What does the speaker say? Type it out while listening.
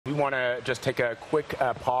We want to just take a quick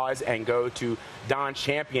pause and go to Don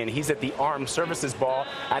Champion. He's at the Armed Services Ball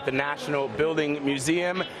at the National Building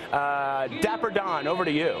Museum. Dapper Don, over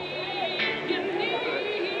to you.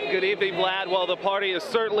 Good evening, Vlad. Well, the party is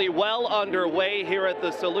certainly well underway here at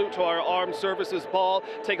the Salute to our Armed Services Ball.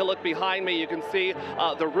 Take a look behind me. You can see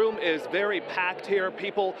the room is very packed here.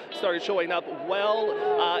 People started showing up well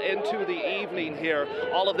into the evening here.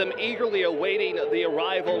 All of them eagerly awaiting the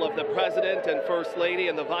arrival of the President and First Lady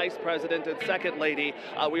and the Vice President and Second Lady.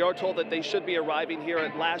 We are told that they should be arriving here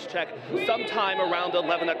at last check sometime around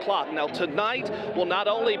 11 o'clock. Now, tonight will not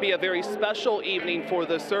only be a very special evening for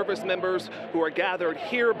the service members who are gathered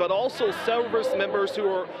here, but also service members who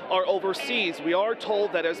are overseas. We are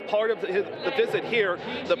told that as part of the visit here,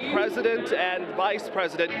 the President and Vice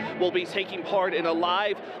President will be taking part in a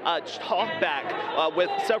live talkback with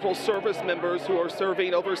several service members who are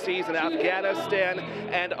serving overseas in Afghanistan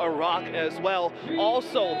and Iraq as well.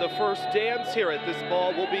 Also, the first dance here at this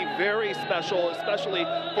ball will be very special, especially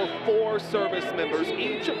for 4 service members.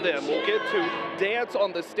 Each of them will get to dance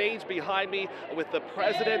on the stage behind me with the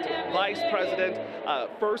President, Vice President,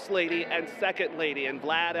 First Lady, and Second Lady. And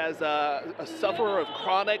Vlad, as a sufferer of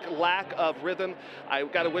chronic lack of rhythm,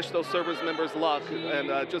 I've got to wish those service members luck,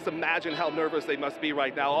 and just imagine how nervous they must be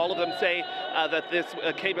right now. All of them say that this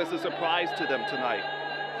came as a surprise to them tonight.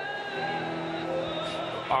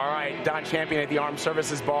 All right, Don Champion at the Armed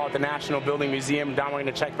Services Ball at the National Building Museum. Don, we're going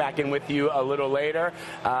to check back in with you a little later.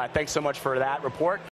 Thanks so much for that report.